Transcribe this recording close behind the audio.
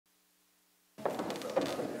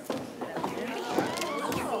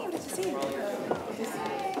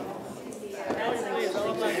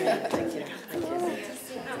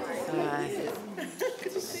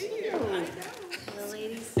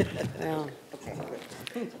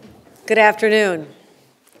Good afternoon.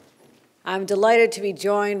 I'm delighted to be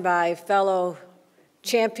joined by fellow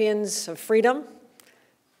champions of freedom.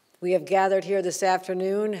 We have gathered here this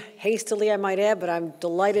afternoon, hastily I might add, but I'm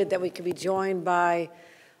delighted that we could be joined by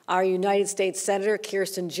our United States Senator,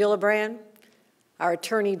 Kirsten Gillibrand, our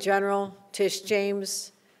Attorney General, Letitia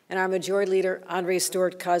James, and our Majority Leader, Andrea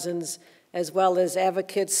Stewart-Cousins, as well as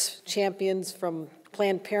advocates, champions from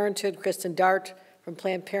Planned Parenthood, Kristen Dart from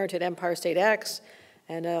Planned Parenthood Empire State Acts,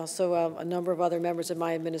 and also a number of other members of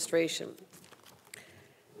my administration.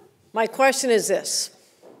 My question is this: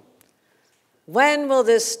 when will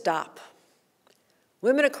this stop?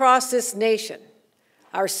 Women across this nation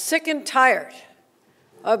are sick and tired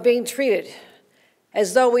of being treated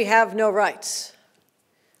as though we have no rights.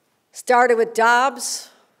 Started with Dobbs,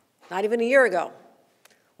 not even a year ago,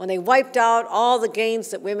 when they wiped out all the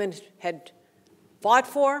gains that women had fought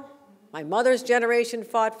for, my mother's generation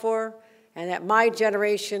fought for, and that my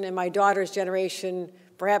generation and my daughter's generation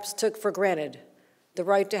perhaps took for granted, the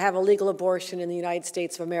right to have a legal abortion in the United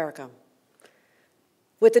States of America.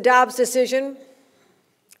 With the Dobbs decision,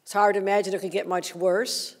 it's hard to imagine it could get much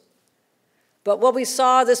worse. But what we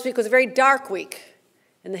saw this week was a very dark week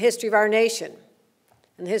in the history of our nation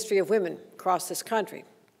and the history of women across this country.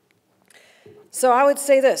 So I would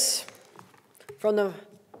say this, from the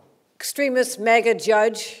extremist MAGA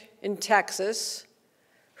judge in Texas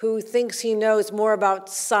who thinks he knows more about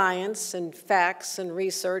science and facts and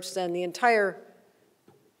research than the entire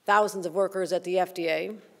thousands of workers at the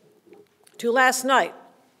FDA, to last night,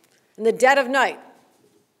 in the dead of night,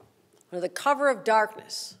 under the cover of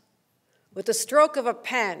darkness, with the stroke of a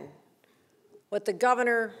pen, what the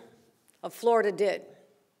governor of Florida did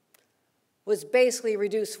was basically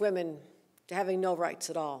reduce women to having no rights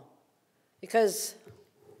at all. Because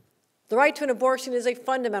the right to an abortion is a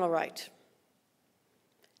fundamental right.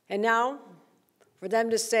 And now, for them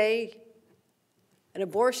to say an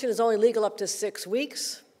abortion is only legal up to 6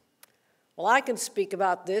 weeks, well, I can speak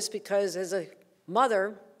about this because as a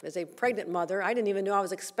mother, as a pregnant mother, I didn't even know I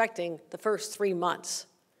was expecting the first 3 months.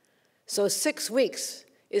 So 6 weeks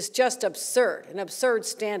is just absurd, an absurd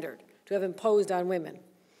standard to have imposed on women.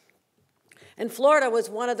 And Florida was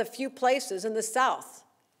one of the few places in the South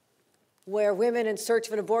where women in search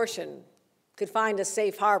of an abortion could find a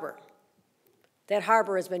safe harbor. That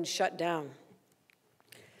harbor has been shut down.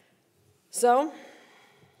 So,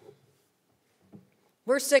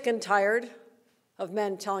 we're sick and tired of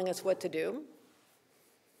men telling us what to do.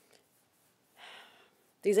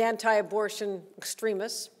 These anti-abortion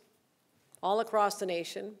extremists all across the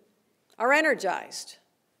nation are energized.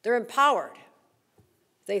 They're empowered.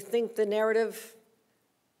 They think the narrative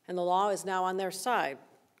and the law is now on their side.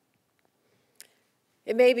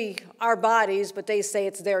 It may be our bodies, but they say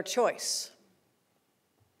it's their choice.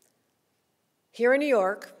 Here in New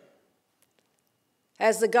York,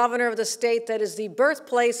 as the governor of the state that is the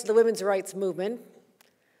birthplace of the women's rights movement,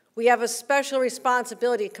 we have a special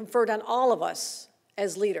responsibility conferred on all of us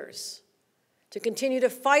as leaders to continue to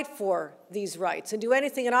fight for these rights and do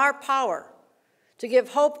anything in our power to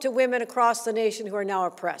give hope to women across the nation who are now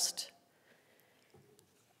oppressed.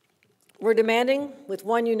 We're demanding with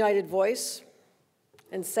one united voice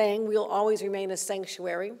and saying we will always remain a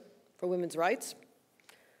sanctuary for women's rights,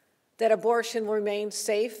 that abortion will remain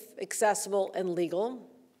safe, accessible, and legal,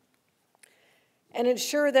 and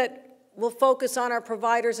ensure that we'll focus on our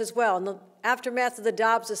providers as well. In the aftermath of the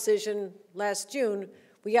Dobbs decision last June,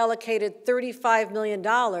 we allocated $35 million,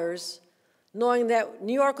 knowing that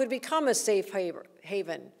New York would become a safe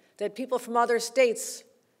haven, that people from other states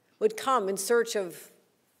would come in search of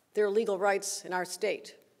their legal rights in our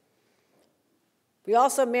state. We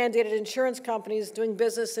also mandated insurance companies doing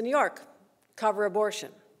business in New York cover abortion.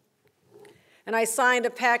 And I signed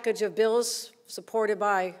a package of bills supported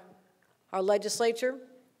by our legislature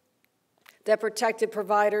that protected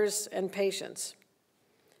providers and patients.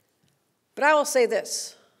 But I will say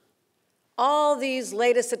this: all these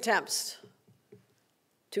latest attempts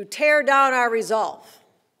to tear down our resolve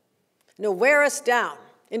and to wear us down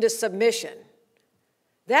into submission,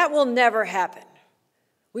 that will never happen.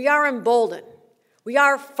 We are emboldened. We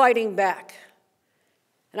are fighting back.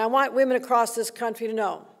 And I want women across this country to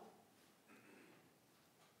know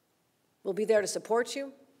we'll be there to support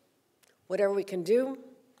you, whatever we can do.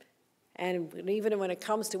 And even when it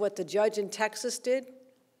comes to what the judge in Texas did,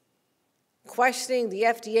 questioning the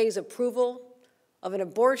FDA's approval of an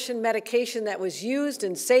abortion medication that was used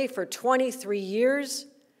and safe for 23 years,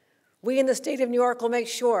 we in the state of New York will make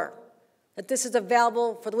sure that this is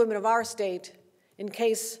available for the women of our state in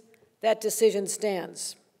case that decision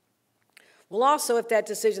stands. We'll also, if that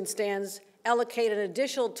decision stands, allocate an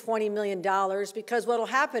additional $20 million because what will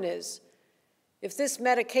happen is if this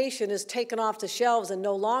medication is taken off the shelves and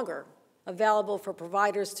no longer available for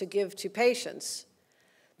providers to give to patients,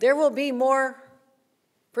 there will be more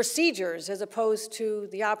procedures as opposed to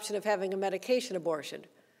the option of having a medication abortion.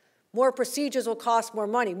 More procedures will cost more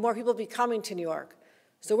money. More people will be coming to New York.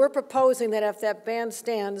 So we're proposing that if that ban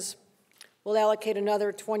stands, we'll allocate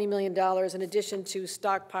another $20 million in addition to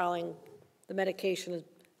stockpiling the medication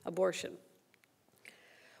abortion.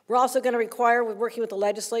 We're also going to require, we're working with the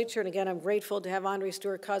legislature, and again, I'm grateful to have Andrea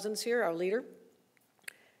Stewart-Cousins here, our leader,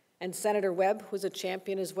 and Senator Webb, who's a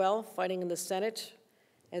champion as well, fighting in the Senate,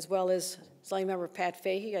 as well as Assembly Member Pat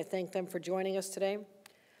Fahey. I thank them for joining us today.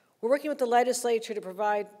 We're working with the legislature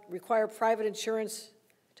to require private insurance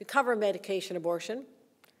to cover medication abortion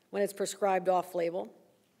when it's prescribed off-label.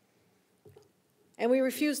 And we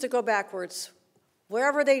refuse to go backwards.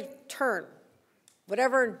 Wherever they turn,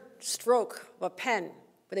 whatever stroke of a pen,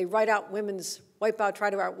 where they try to wipe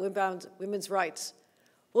out women's rights,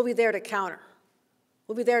 we'll be there to counter.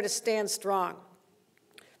 We'll be there to stand strong.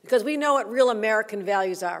 Because we know what real American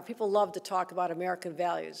values are. People love to talk about American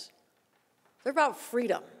values. They're about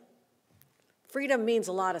freedom. Freedom means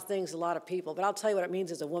a lot of things to a lot of people, but I'll tell you what it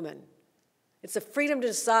means as a woman. It's the freedom to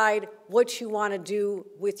decide what you want to do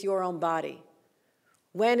with your own body.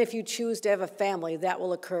 When, if you choose to have a family, that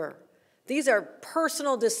will occur. These are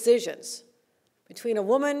personal decisions between a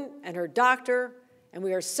woman and her doctor, and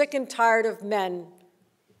we are sick and tired of men,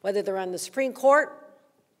 whether they're on the Supreme Court,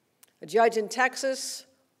 a judge in Texas,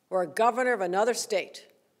 or a governor of another state,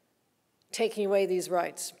 taking away these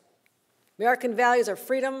rights. American values are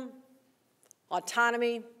freedom,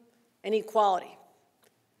 autonomy, and equality.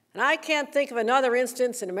 And I can't think of another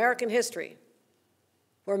instance in American history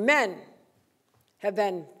where men have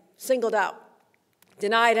been singled out,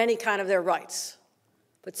 denied any kind of their rights.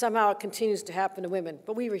 But somehow it continues to happen to women.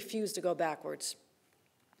 But we refuse to go backwards.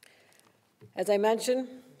 As I mentioned,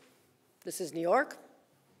 this is New York,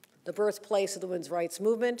 the birthplace of the women's rights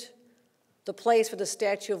movement, the place where the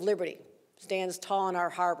Statue of Liberty stands tall in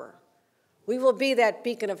our harbor. We will be that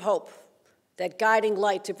beacon of hope, that guiding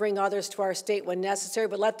light to bring others to our state when necessary,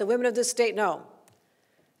 but let the women of this state know,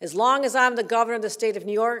 as long as I'm the governor of the state of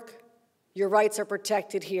New York, your rights are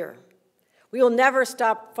protected here. We will never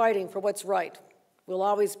stop fighting for what's right. We'll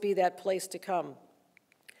always be that place to come.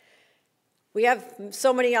 We have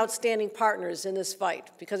so many outstanding partners in this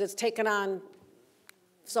fight because it's taken on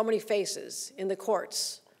so many faces in the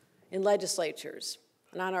courts, in legislatures,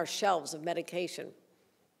 and on our shelves of medication.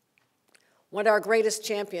 One of our greatest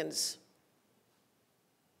champions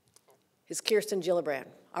is Kirsten Gillibrand,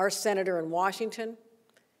 our senator in Washington.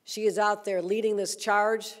 She is out there leading this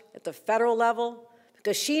charge at the federal level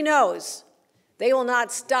because she knows they will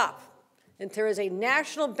not stop until there is a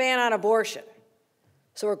national ban on abortion.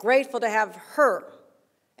 So we're grateful to have her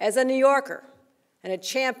as a New Yorker and a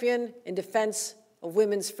champion in defense of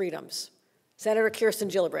women's freedoms. Senator Kirsten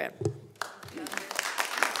Gillibrand.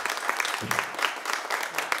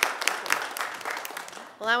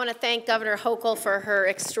 Well, I want to thank Governor Hochul for her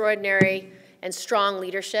extraordinary and strong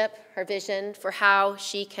leadership. Her vision for how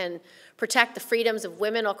she can protect the freedoms of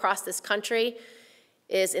women across this country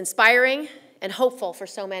is inspiring and hopeful for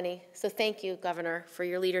so many. So thank you, Governor, for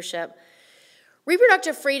your leadership.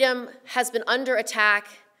 Reproductive freedom has been under attack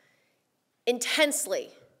intensely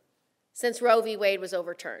since Roe v. Wade was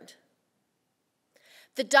overturned.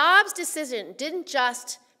 The Dobbs decision didn't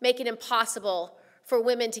just make it impossible for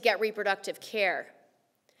women to get reproductive care.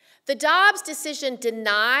 The Dobbs decision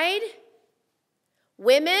denied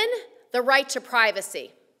women the right to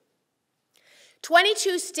privacy.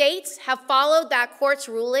 22 states have followed that court's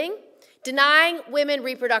ruling, denying women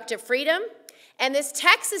reproductive freedom, and this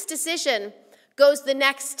Texas decision goes the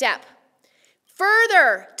next step,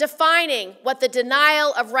 further defining what the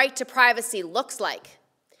denial of right to privacy looks like.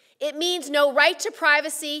 It means no right to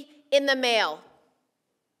privacy in the mail.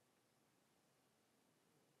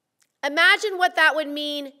 Imagine what that would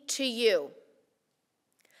mean to you.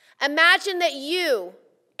 Imagine that you,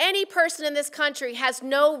 any person in this country, has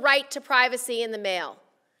no right to privacy in the mail.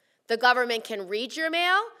 The government can read your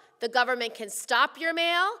mail. The government can stop your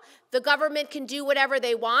mail. The government can do whatever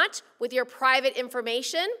they want with your private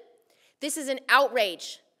information. This is an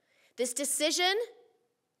outrage. This decision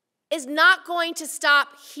is not going to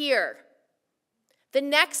stop here. The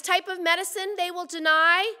next type of medicine they will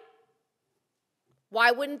deny,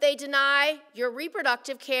 why wouldn't they deny your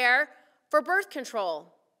reproductive care for birth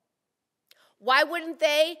control? Why wouldn't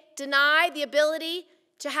they deny the ability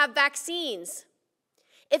to have vaccines?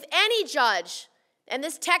 If any judge, And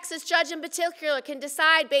this Texas judge in particular can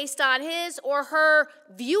decide based on his or her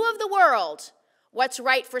view of the world what's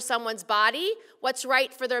right for someone's body, what's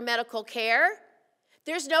right for their medical care.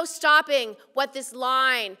 There's no stopping what this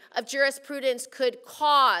line of jurisprudence could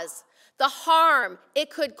cause, the harm it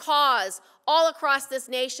could cause all across this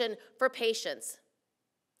nation for patients.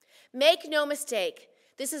 Make no mistake,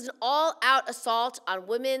 this is an all-out assault on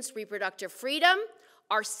women's reproductive freedom,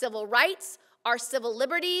 our civil rights, our civil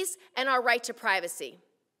liberties, and our right to privacy.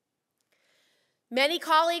 Many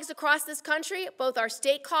colleagues across this country, both our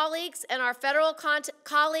state colleagues and our federal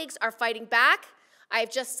colleagues, are fighting back. I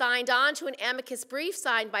have just signed on to an amicus brief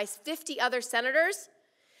signed by 50 other senators.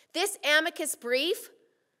 This amicus brief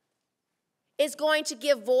is going to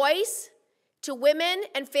give voice to women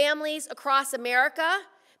and families across America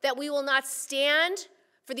that we will not stand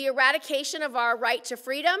for the eradication of our right to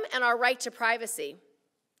freedom and our right to privacy.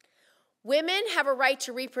 Women have a right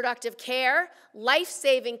to reproductive care,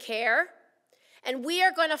 life-saving care, and we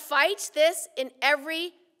are going to fight this in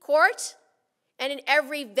every court and in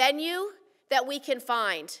every venue that we can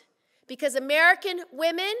find, because American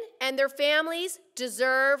women and their families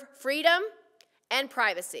deserve freedom and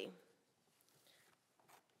privacy.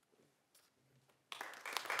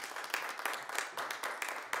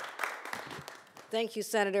 Thank you,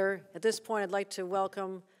 Senator. At this point, I'd like to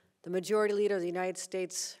welcome the Majority Leader of the United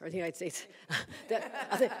States, I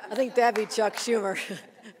think that'd be Chuck Schumer.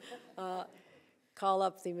 Call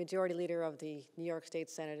up the Majority Leader of the New York State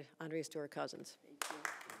Senate, Andrea Stewart-Cousins.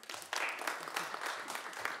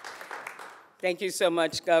 Thank you so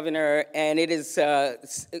much, Governor. And it is,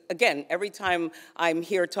 again, every time I'm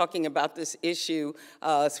here talking about this issue,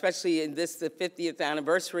 especially in this, the 50th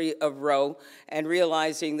anniversary of Roe, and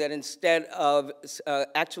realizing that instead of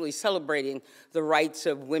actually celebrating the rights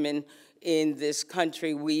of women in this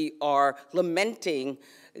country, we are lamenting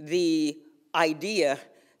the idea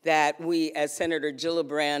that we, as Senator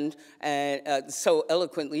Gillibrand so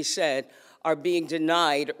eloquently said, are being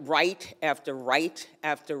denied right after right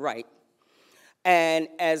after right. And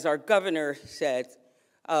as our governor said,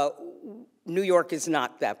 New York is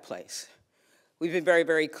not that place. We've been very,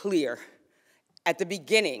 very clear. At the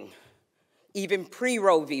beginning, even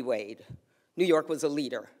pre-Roe v. Wade, New York was a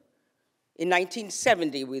leader. In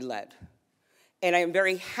 1970, we led. And I am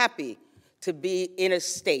very happy to be in a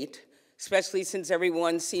state, especially since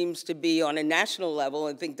everyone seems to be on a national level,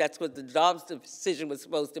 and I think that's what the Dobbs decision was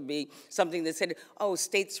supposed to be, something that said, oh,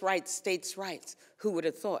 states' rights, states' rights. Who would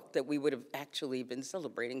have thought that we would have actually been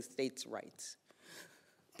celebrating states' rights?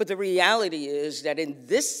 But the reality is that in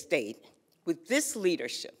this state, with this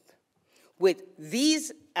leadership, with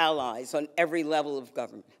these allies on every level of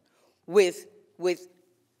government, with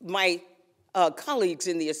my colleagues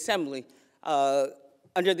in the Assembly,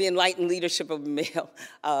 under the enlightened leadership of male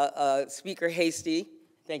Speaker Hastie,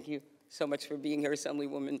 thank you so much for being here,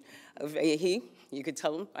 Assemblywoman Vahey. You could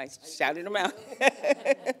tell him I shouted him out.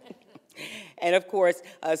 And of course,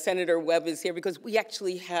 Senator Webb is here because we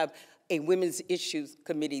actually have a Women's Issues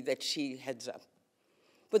Committee that she heads up.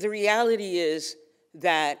 But the reality is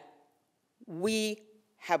that we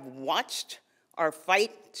have watched our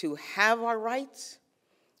fight to have our rights,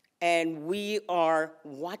 and we are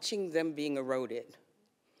watching them being eroded.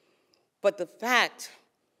 But the fact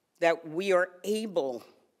that we are able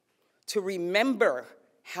to remember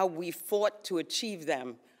how we fought to achieve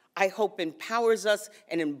them, I hope empowers us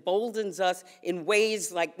and emboldens us in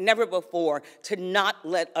ways like never before to not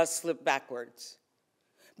let us slip backwards.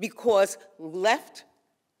 Because left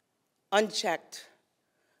unchecked,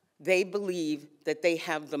 they believe that they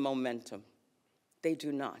have the momentum. They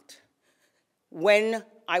do not. When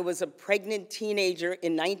I was a pregnant teenager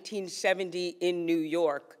in 1970 in New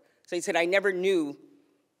York, so he said, I never knew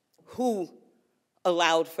who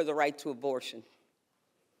allowed for the right to abortion.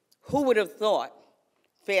 Who would have thought,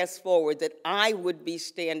 fast forward, that I would be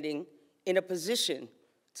standing in a position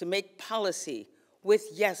to make policy with,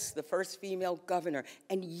 yes, the first female governor,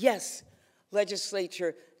 and yes,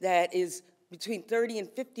 legislature that is between 30 and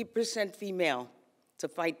 50% female to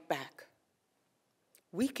fight back.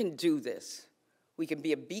 We can do this. We can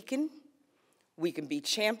be a beacon. We can be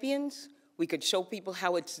champions. We could show people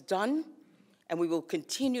how it's done, and we will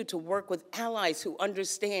continue to work with allies who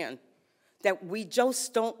understand that we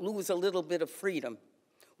just don't lose a little bit of freedom.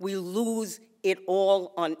 We lose it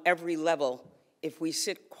all on every level if we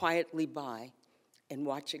sit quietly by and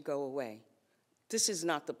watch it go away. This is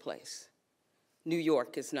not the place. New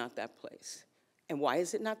York is not that place. And why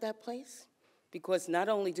is it not that place? Because not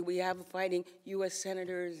only do we have fighting U.S.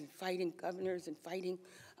 senators and fighting governors and fighting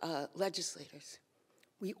legislators,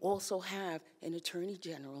 we also have an attorney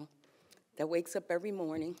general that wakes up every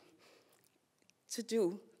morning, to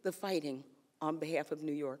do the fighting on behalf of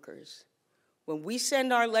New Yorkers. When we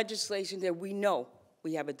send our legislation there, we know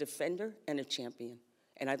we have a defender and a champion.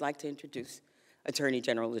 And I'd like to introduce Attorney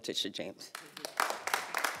General Letitia James.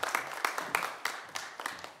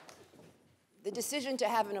 The decision to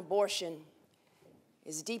have an abortion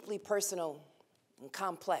is deeply personal and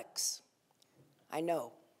complex, I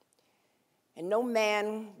know. And no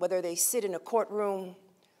man, whether they sit in a courtroom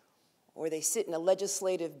or they sit in a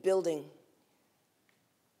legislative building,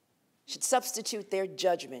 should substitute their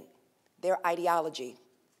judgment, their ideology,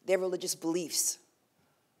 their religious beliefs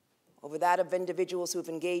over that of individuals who have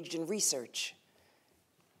engaged in research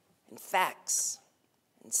and facts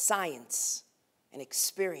and science and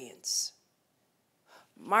experience.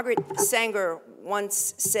 Margaret Sanger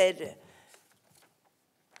once said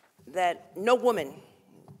that no woman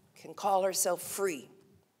can call herself free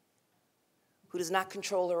who does not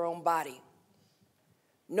control her own body.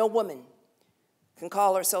 No woman can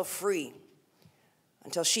call herself free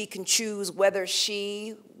until she can choose whether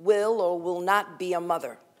she will or will not be a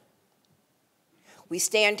mother. We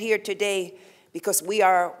stand here today because we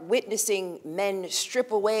are witnessing men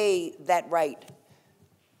strip away that right.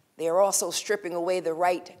 They are also stripping away the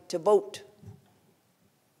right to vote,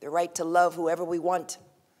 the right to love whoever we want,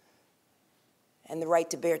 and the right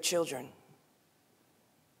to bear children.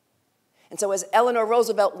 And so as Eleanor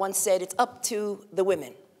Roosevelt once said, it's up to the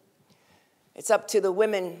women. It's up to the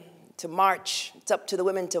women to march. It's up to the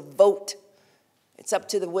women to vote. It's up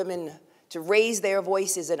to the women to raise their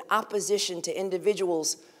voices in opposition to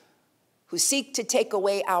individuals who seek to take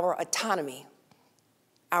away our autonomy,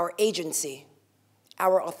 our agency,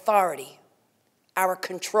 our authority, our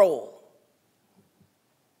control.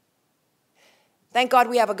 Thank God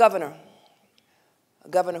we have a governor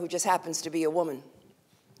who just happens to be a woman,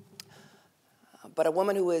 but a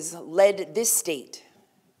woman who has led this state,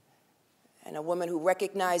 and a woman who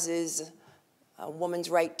recognizes a woman's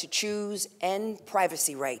right to choose and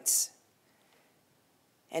privacy rights,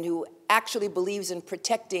 and who actually believes in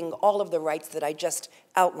protecting all of the rights that I just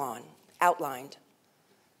outlined.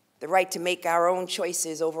 The right to make our own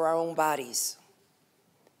choices over our own bodies.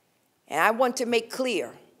 And I want to make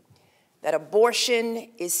clear that abortion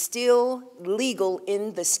is still legal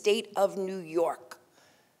in the state of New York.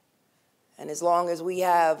 And as long as we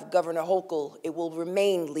have Governor Hochul, it will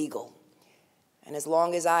remain legal. And as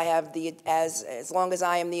long as I am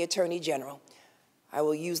the Attorney General, I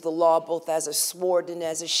will use the law both as a sword and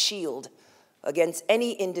as a shield against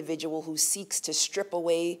any individual who seeks to strip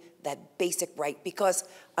away that basic right, because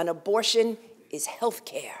an abortion is health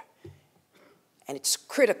care, and it's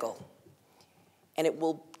critical, and it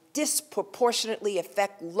will disproportionately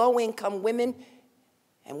affect low-income women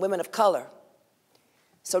and women of color.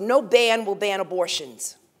 So no ban will ban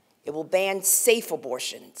abortions. It will ban safe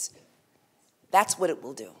abortions. That's what it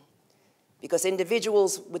will do, because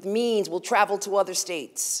individuals with means will travel to other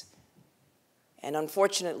states, and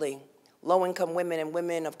unfortunately, low-income women and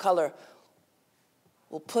women of color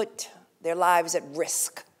will put their lives at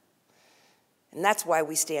risk. And that's why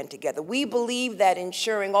we stand together. We believe that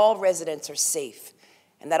ensuring all residents are safe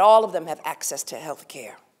and that all of them have access to health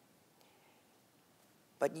care.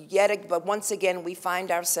 But once again, we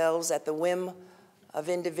find ourselves at the whim of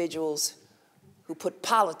individuals who put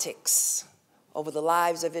politics over the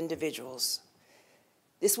lives of individuals.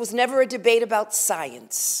 This was never a debate about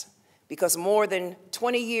science, because more than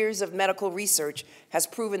 20 years of medical research has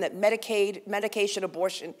proven that medication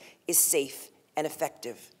abortion is safe and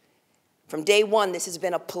effective. From day one, this has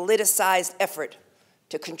been a politicized effort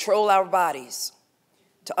to control our bodies,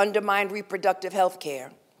 to undermine reproductive health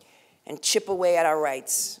care, and chip away at our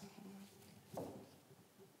rights.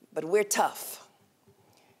 But we're tough,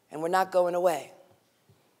 and we're not going away.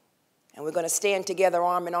 And we're going to stand together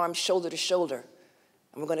arm in arm, shoulder to shoulder.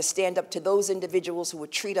 And we're going to stand up to those individuals who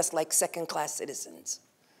would treat us like second-class citizens.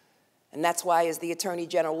 And that's why, as the Attorney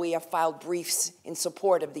General, we have filed briefs in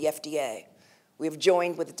support of the FDA. We have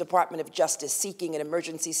joined with the Department of Justice seeking an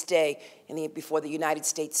emergency stay before the United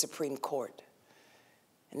States Supreme Court.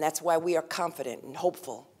 And that's why we are confident and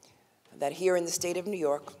hopeful that here in the state of New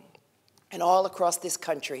York and all across this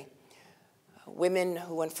country, women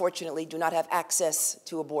who unfortunately do not have access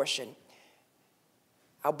to abortion,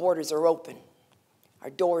 our borders are open. Our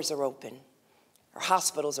doors are open, our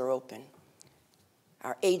hospitals are open,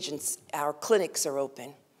 our clinics are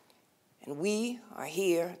open, and we are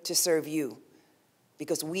here to serve you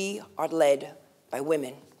because we are led by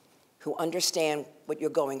women who understand what you're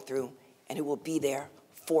going through and who will be there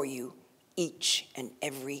for you each and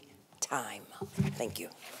every time. Thank you.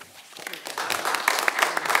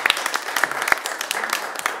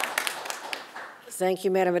 Thank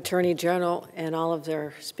you, Madam Attorney General, and all of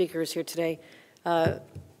their speakers here today.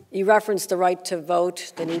 You referenced the right to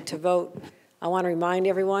vote, the need to vote. I want to remind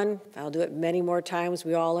everyone, I'll do it many more times,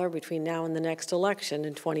 we all are, between now and the next election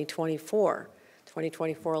in 2024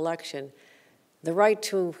 election. The right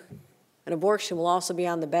to an abortion will also be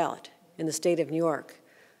on the ballot in the state of New York.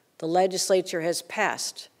 The legislature has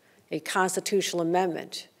passed a constitutional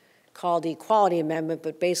amendment called the Equality Amendment,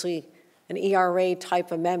 but basically an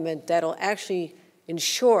ERA-type amendment that'll actually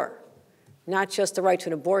ensure not just the right to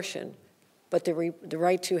an abortion, but the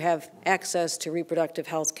right to have access to reproductive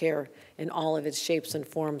health care in all of its shapes and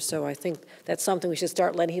forms. So I think that's something we should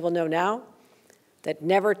start letting people know now, that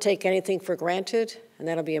never take anything for granted, and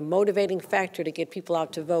that'll be a motivating factor to get people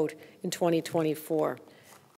out to vote in 2024.